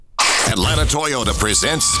Atlanta Toyota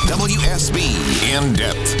presents WSB In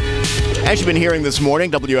Depth. As you've been hearing this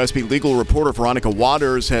morning, WSB legal reporter Veronica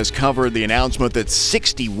has covered the announcement that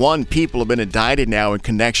 61 people have been indicted now in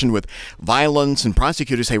connection with violence, and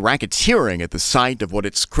prosecutors say racketeering at the site of what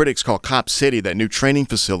its critics call Cop City, that new training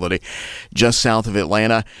facility just south of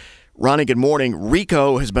Atlanta. Ronnie, good morning.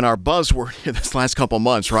 RICO has been our buzzword this last couple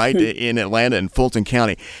months, right, in Atlanta and Fulton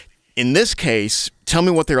County. In this case, tell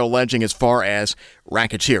me what they're alleging as far as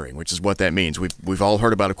racketeering, which is what that means. We've all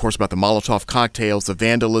heard about, of course, about the Molotov cocktails, the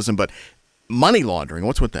vandalism, but money laundering,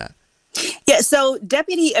 what's with that? Yeah, so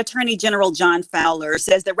Deputy Attorney General John Fowler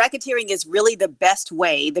says that racketeering is really the best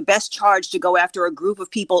way, the best charge to go after a group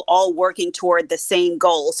of people all working toward the same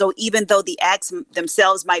goal. So even though the acts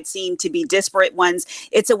themselves might seem to be disparate ones,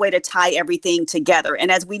 it's a way to tie everything together.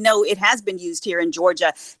 And as we know, it has been used here in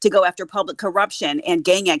Georgia to go after public corruption and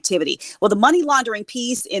gang activity. Well, the money laundering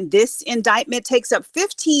piece in this indictment takes up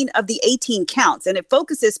 15 of the 18 counts, and it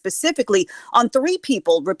focuses specifically on three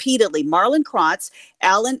people repeatedly: Marlon Krotz,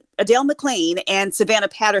 Adele McLean, and Savannah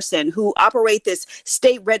Patterson, who operate this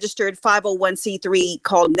state-registered 501c3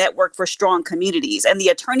 called Network for Strong Communities. And the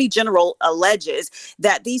Attorney General alleges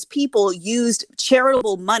that these people used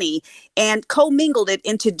charitable money and commingled it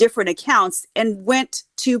into different accounts and went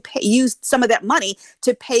to use some of that money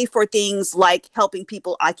to pay for things like helping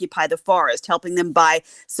people occupy the forest, helping them buy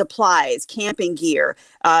supplies, camping gear,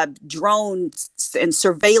 drones and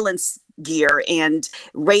surveillance gear and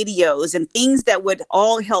radios and things that would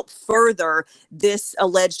all help further this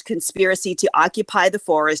alleged conspiracy to occupy the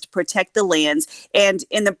forest, protect the lands, and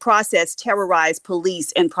in the process terrorize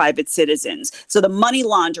police and private citizens. So the money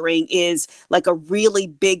laundering is like a really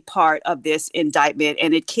big part of this indictment,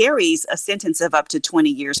 and it carries a sentence of up to 20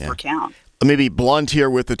 years per count. Let me be blunt here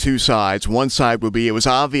with the two sides. One side would be it was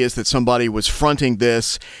obvious that somebody was fronting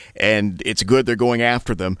this, and it's good they're going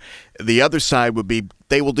after them. The other side would be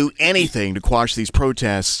they will do anything to quash these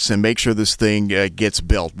protests and make sure this thing gets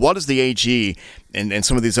built. What does the AG and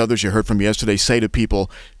some of these others you heard from yesterday say to people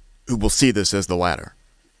who will see this as the latter?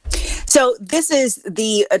 So this is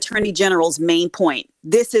the Attorney General's main point.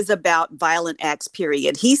 This is about violent acts,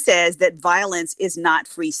 period. He says that violence is not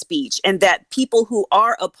free speech, and that people who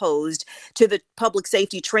are opposed to the Public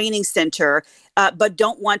Safety Training Center but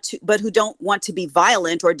who don't want to be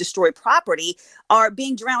violent or destroy property are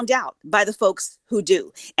being drowned out by the folks who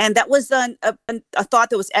do. And that was a thought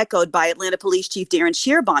that was echoed by Atlanta Police Chief Darren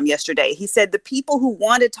Shearbaum yesterday. He said the people who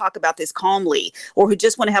want to talk about this calmly, or who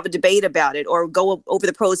just want to have a debate about it or go over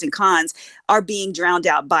the pros and cons, are being drowned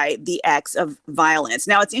out by the acts of violence.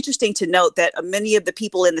 Now, it's interesting to note that many of the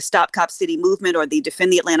people in the Stop Cop City movement or the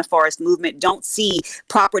Defend the Atlanta Forest movement don't see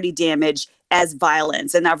property damage as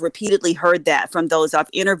violence. And I've repeatedly heard that from those I've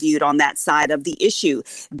interviewed on that side of the issue.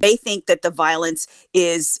 They think that the violence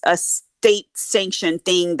is a state-sanctioned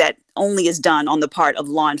thing that only is done on the part of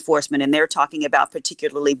law enforcement, and they're talking about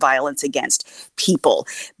particularly violence against people.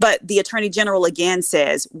 But the Attorney General again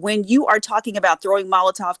says, when you are talking about throwing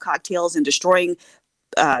Molotov cocktails and destroying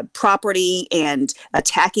property and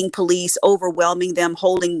attacking police, overwhelming them,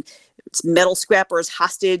 holding metal scrappers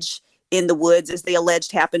hostage in the woods, as they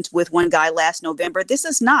alleged happened with one guy last November, this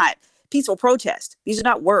is not peaceful protest. These are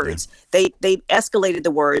not words. Yeah. They escalated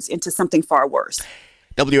the words into something far worse.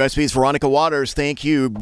 WSB's Veronica, thank you.